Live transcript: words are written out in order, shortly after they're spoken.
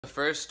The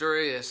first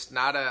story is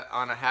not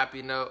on a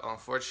happy note,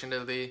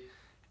 unfortunately.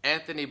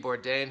 Anthony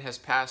Bourdain has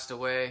passed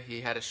away.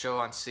 He had a show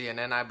on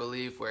CNN, I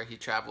believe, where he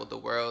traveled the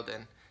world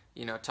and,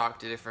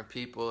 talked to different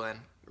people and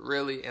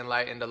really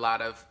enlightened a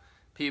lot of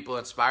people,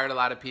 inspired a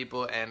lot of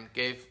people, and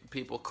gave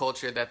people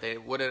culture that they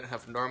wouldn't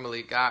have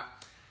normally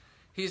got.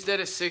 He's dead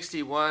at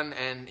 61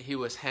 and he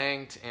was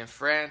hanged in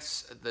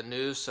France. The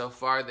news so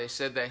far, they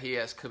said that he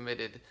has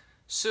committed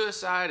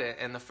suicide.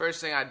 And the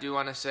first thing I do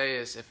want to say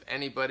is if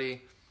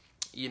anybody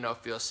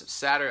feels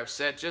sad or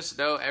upset, just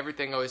know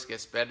everything always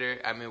gets better.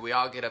 I mean, we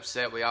all get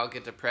upset, we all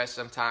get depressed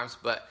sometimes,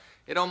 but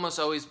it almost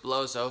always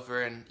blows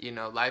over and,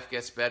 life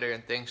gets better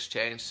and things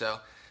change. So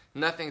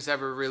nothing's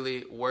ever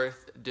really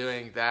worth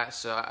doing that.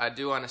 So I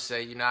do want to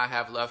say, I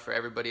have love for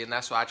everybody, and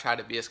that's why I try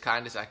to be as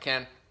kind as I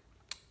can,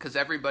 because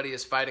everybody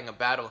is fighting a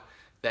battle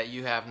that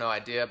you have no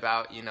idea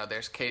about.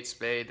 There's Kate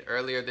Spade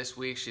earlier this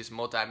week. She's a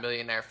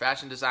multi-millionaire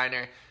fashion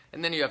designer.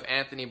 And then you have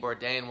Anthony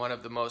Bourdain, one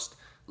of the most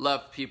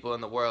loved people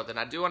in the world. And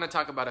I do want to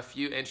talk about a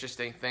few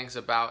interesting things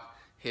about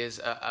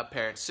his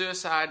apparent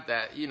suicide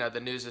that, the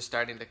news is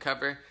starting to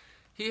cover.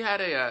 He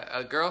had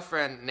a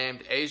girlfriend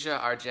named Asia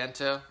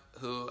Argento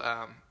who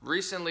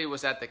recently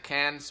was at the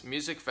Cannes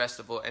Music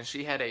Festival, and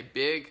she had a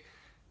big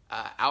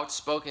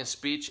outspoken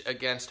speech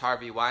against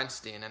Harvey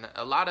Weinstein. And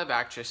a lot of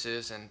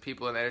actresses and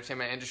people in the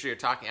entertainment industry are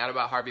talking out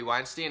about Harvey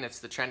Weinstein. It's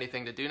the trendy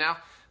thing to do now.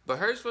 But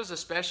hers was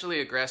especially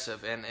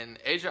aggressive. And in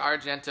Asia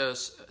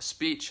Argento's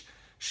speech,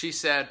 she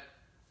said,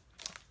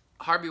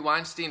 Harvey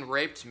Weinstein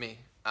raped me,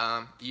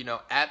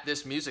 at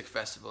this music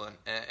festival.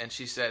 And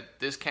she said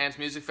this Cannes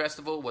Music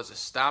Festival was a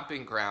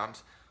stomping ground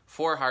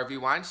for Harvey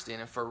Weinstein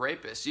and for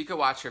rapists. You can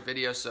watch her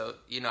video, so,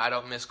 I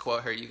don't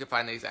misquote her. You can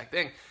find the exact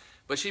thing.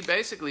 But she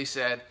basically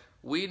said,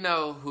 we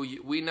know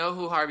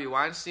who Harvey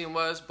Weinstein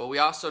was, but we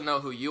also know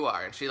who you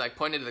are. And she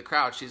pointed to the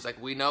crowd. She's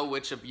like, we know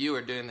which of you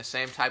are doing the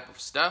same type of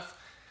stuff.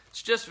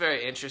 It's just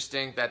very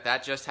interesting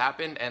that just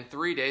happened. And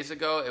 3 days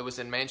ago, it was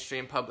in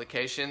mainstream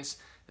publications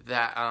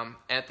that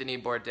Anthony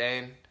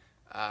Bourdain,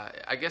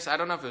 I guess, I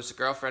don't know if it was a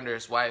girlfriend or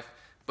his wife,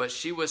 but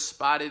she was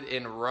spotted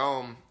in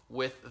Rome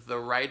with the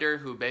writer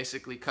who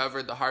basically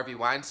covered the Harvey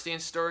Weinstein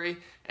story,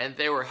 and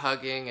they were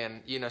hugging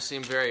and,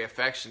 seemed very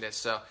affectionate.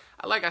 So,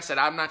 like I said,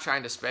 I'm not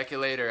trying to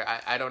speculate, or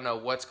I don't know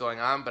what's going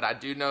on, but I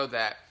do know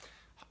that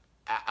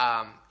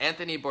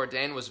Anthony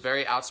Bourdain was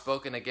very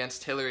outspoken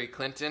against Hillary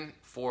Clinton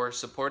for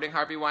supporting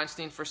Harvey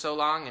Weinstein for so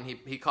long, and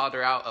he called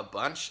her out a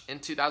bunch in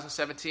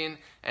 2017,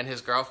 and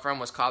his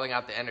girlfriend was calling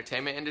out the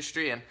entertainment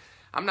industry. And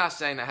I'm not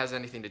saying that has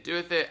anything to do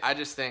with it. I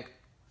just think,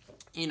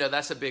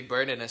 that's a big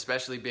burden,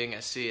 especially being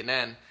at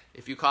CNN.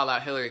 If you call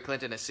out Hillary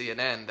Clinton at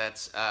CNN,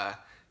 that's,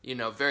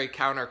 very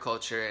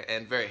counterculture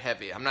and very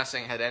heavy. I'm not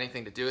saying it had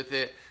anything to do with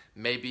it.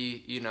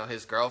 Maybe,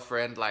 his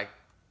girlfriend,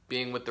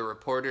 being with the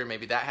reporter,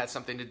 maybe that had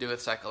something to do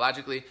with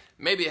psychologically.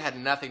 Maybe it had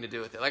nothing to do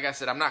with it. Like I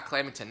said, I'm not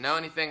claiming to know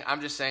anything. I'm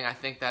just saying I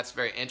think that's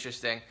very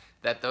interesting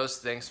that those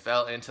things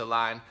fell into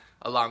line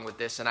along with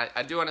this. And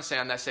I do want to say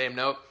on that same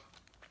note,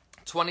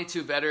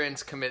 22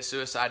 veterans commit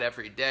suicide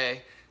every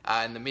day,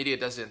 and the media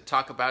doesn't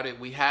talk about it.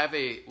 We have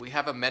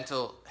a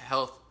mental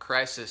health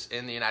crisis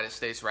in the United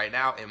States right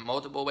now in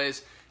multiple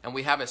ways, and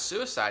we have a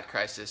suicide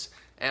crisis.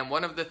 And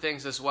one of the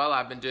things as well,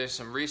 I've been doing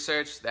some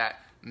research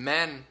that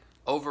men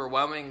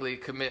overwhelmingly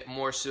commit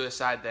more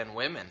suicide than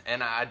women.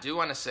 And I do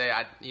want to say,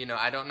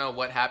 I don't know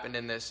what happened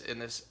in this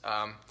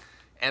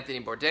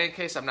Anthony Bourdain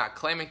case. I'm not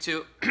claiming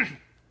to,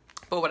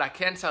 but what I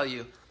can tell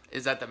you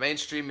is that the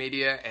mainstream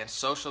media and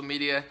social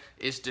media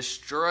is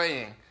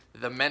destroying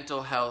the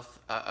mental health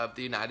of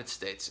the United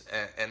States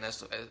and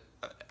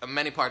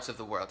many parts of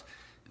the world.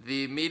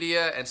 The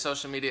media and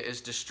social media is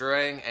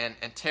destroying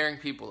and tearing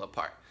people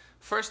apart.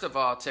 First of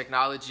all,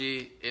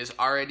 technology is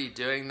already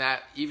doing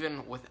that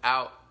even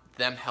without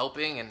them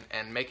helping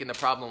and making the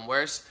problem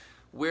worse.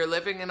 We're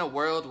living in a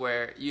world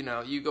where,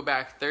 you go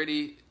back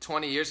 30,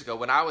 20 years ago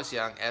when I was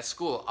young at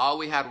school, all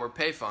we had were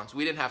payphones.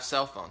 We didn't have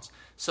cell phones.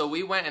 So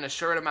we went in a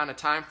short amount of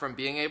time from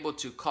being able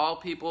to call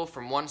people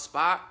from one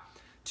spot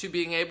to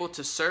being able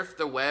to surf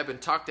the web and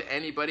talk to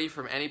anybody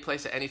from any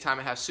place at any time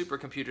and have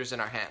supercomputers in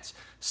our hands.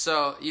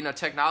 So,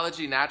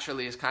 technology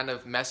naturally is kind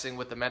of messing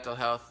with the mental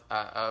health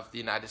of the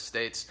United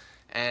States.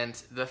 And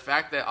the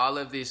fact that all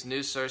of these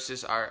news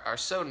sources are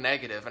so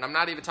negative, and I'm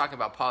not even talking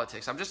about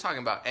politics, I'm just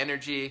talking about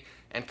energy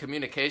and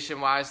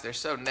communication-wise. They're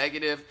so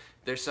negative,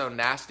 they're so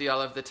nasty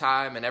all of the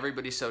time, and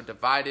everybody's so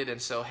divided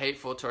and so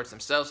hateful towards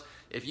themselves.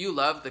 If you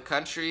love the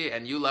country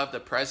and you love the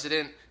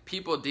president,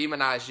 people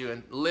demonize you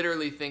and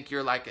literally think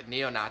you're like a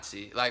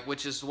neo-Nazi,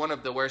 which is one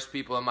of the worst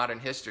people in modern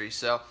history.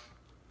 So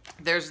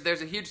there's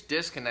a huge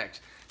disconnect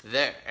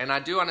there. And I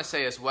do want to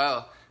say as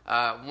well,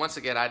 once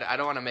again, I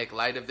don't want to make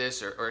light of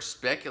this or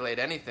speculate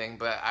anything,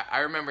 but I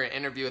remember an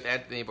interview with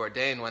Anthony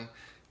Bourdain when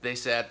they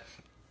said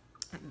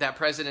that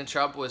President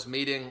Trump was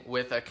meeting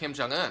with Kim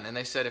Jong-un, and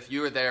they said, if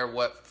you were there,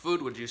 what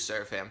food would you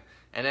serve him?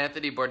 And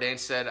Anthony Bourdain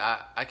said,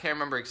 I can't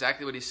remember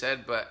exactly what he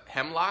said, but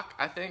hemlock,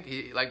 I think.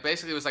 He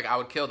basically was like, I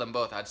would kill them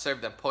both. I'd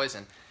serve them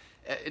poison.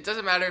 it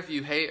doesn't matter if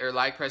you hate or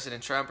like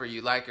President Trump or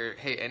you like or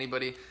hate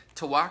anybody,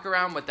 to walk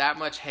around with that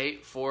much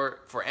hate for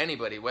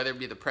anybody, whether it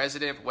be the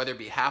president, whether it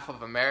be half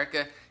of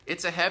America,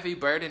 it's a heavy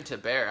burden to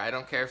bear. I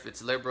don't care if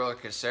it's liberal or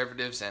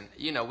conservatives, and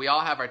we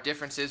all have our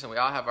differences and we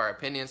all have our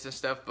opinions and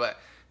stuff, but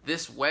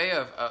this way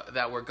of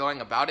that we're going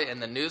about it and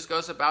the news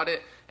goes about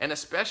it, and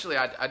especially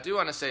I do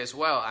want to say as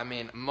well, I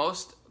mean,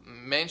 most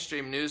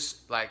mainstream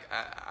news, like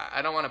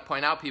I don't want to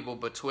point out people,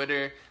 but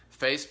Twitter,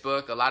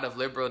 Facebook, a lot of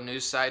liberal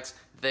news sites,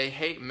 they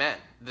hate men.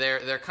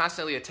 They're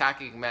constantly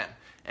attacking men.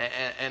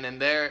 And in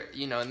their,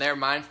 in their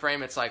mind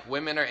frame, it's like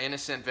women are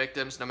innocent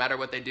victims. No matter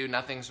what they do,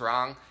 nothing's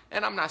wrong.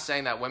 And I'm not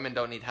saying that women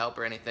don't need help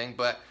or anything,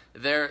 but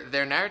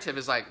their narrative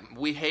is like,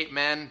 we hate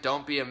men.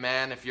 Don't be a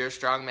man. If you're a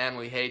strong man,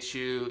 we hate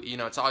you.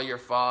 It's all your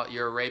fault.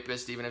 You're a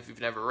rapist, even if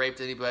you've never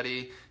raped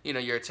anybody.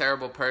 You're a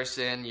terrible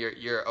person.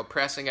 You're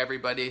oppressing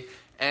everybody.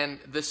 And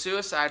the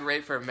suicide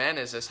rate for men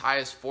is as high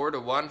as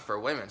 4-to-1 for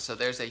women. So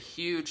there's a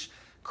huge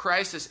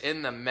crisis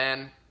in the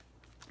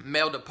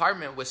male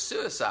department with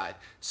suicide.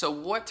 So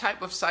what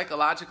type of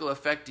psychological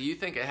effect do you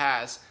think it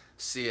has?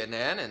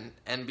 CNN and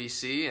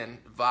NBC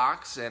and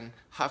Vox and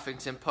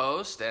Huffington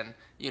Post and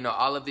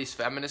all of these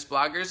feminist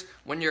bloggers,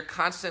 when you're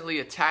constantly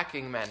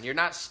attacking men, you're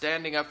not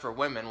standing up for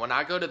women. When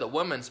I go to the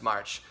Women's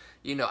March,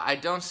 I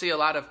don't see a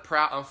lot of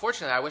proud,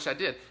 unfortunately, I wish I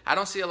did. I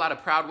don't see a lot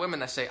of proud women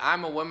that say,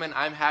 I'm a woman,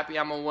 I'm happy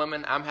I'm a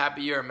woman, I'm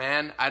happy you're a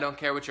man, I don't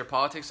care what your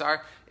politics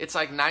are. It's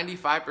like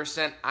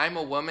 95%, I'm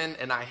a woman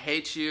and I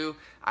hate you.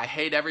 I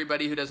hate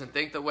everybody who doesn't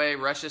think the way.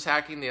 Russia's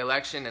hacking the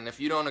election, and if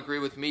you don't agree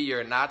with me,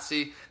 you're a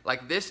Nazi.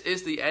 Like, this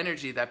is the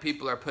energy that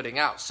people are putting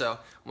out. So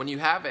when you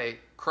have a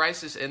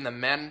crisis in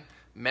the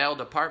male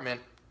department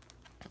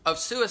of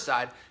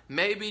suicide,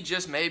 maybe,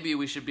 just maybe,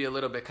 we should be a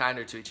little bit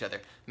kinder to each other.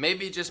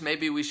 Maybe, just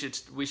maybe, we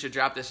should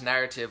drop this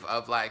narrative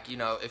of like,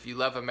 if you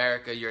love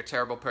America, you're a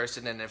terrible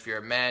person, and if you're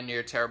a man,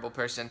 you're a terrible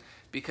person,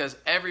 because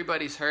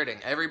everybody's hurting,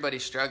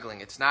 everybody's struggling.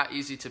 It's not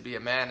easy to be a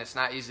man, it's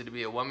not easy to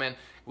be a woman.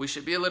 We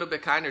should be a little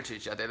bit kinder to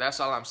each other. That's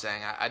all I'm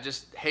saying. I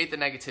just hate the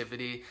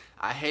negativity.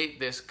 I hate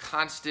this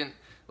constant,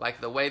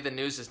 like the way the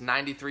news is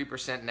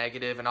 93%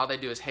 negative, and all they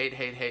do is hate,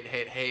 hate, hate,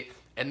 hate, hate.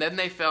 And then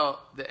they sell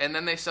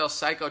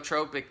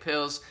psychotropic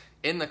pills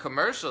in the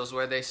commercials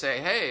where they say,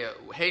 hey,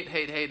 hate,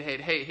 hate, hate,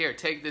 hate, hate, here,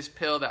 take this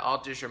pill that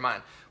alters your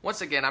mind.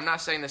 Once again, I'm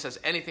not saying this has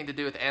anything to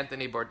do with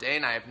Anthony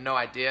Bourdain. I have no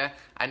idea.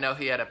 I know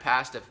he had a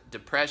past of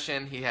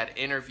depression. He had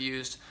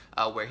interviews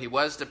where he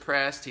was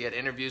depressed. He had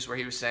interviews where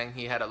he was saying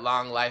he had a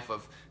long life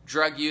of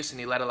drug use and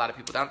he let a lot of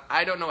people down.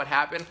 I don't know what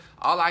happened.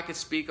 All I could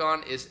speak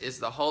on is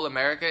the whole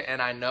America,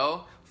 and I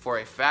know for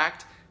a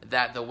fact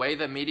that the way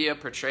the media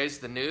portrays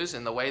the news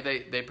and the way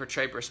they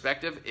portray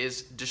perspective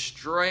is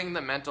destroying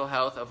the mental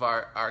health of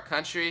our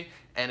country.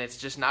 And it's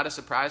just not a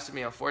surprise to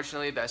me,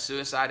 unfortunately, that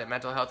suicide and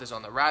mental health is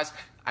on the rise.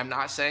 I'm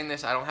not saying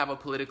this. I don't have a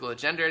political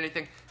agenda or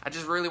anything. I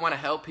just really want to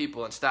help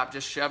people and stop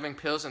just shoving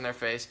pills in their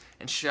face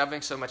and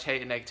shoving so much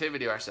hate and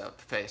negativity in our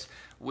face.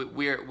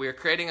 We're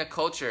creating a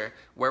culture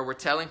where we're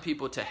telling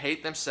people to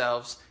hate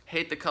themselves,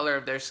 hate the color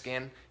of their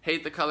skin,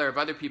 hate the color of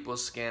other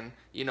people's skin,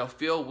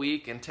 feel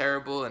weak and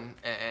terrible and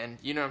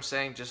you know what I'm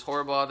saying, just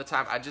horrible all the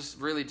time. I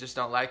just really just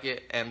don't like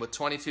it. And with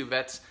 22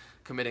 vets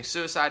committing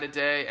suicide a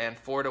day and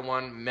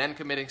 4-to-1 men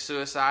committing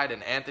suicide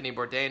and Anthony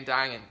Bourdain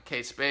dying and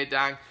Kate Spade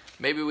dying,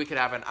 maybe we could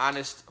have an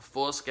honest,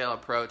 full-scale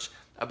approach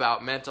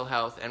about mental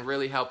health and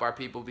really help our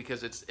people,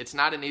 because it's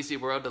not an easy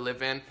world to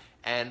live in.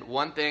 And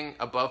one thing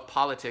above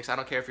politics, I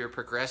don't care if you're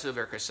progressive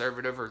or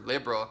conservative or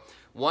liberal,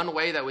 one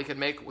way that we could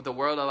make the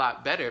world a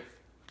lot better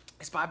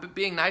is by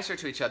being nicer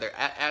to each other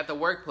at the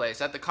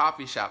workplace, at the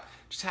coffee shop,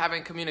 just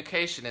having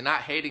communication and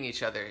not hating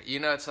each other.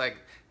 It's like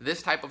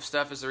this type of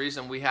stuff is the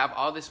reason we have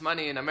all this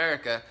money in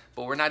America,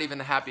 but we're not even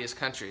the happiest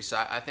country.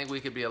 So I think we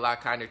could be a lot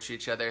kinder to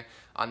each other.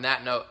 On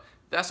that note,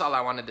 that's all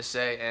I wanted to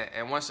say.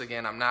 And once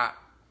again, I'm not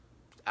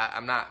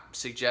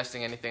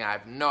suggesting anything. I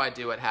have no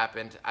idea what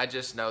happened. I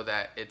just know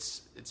that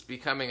it's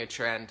becoming a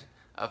trend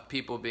of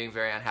people being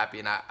very unhappy,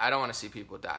 and I don't want to see people die.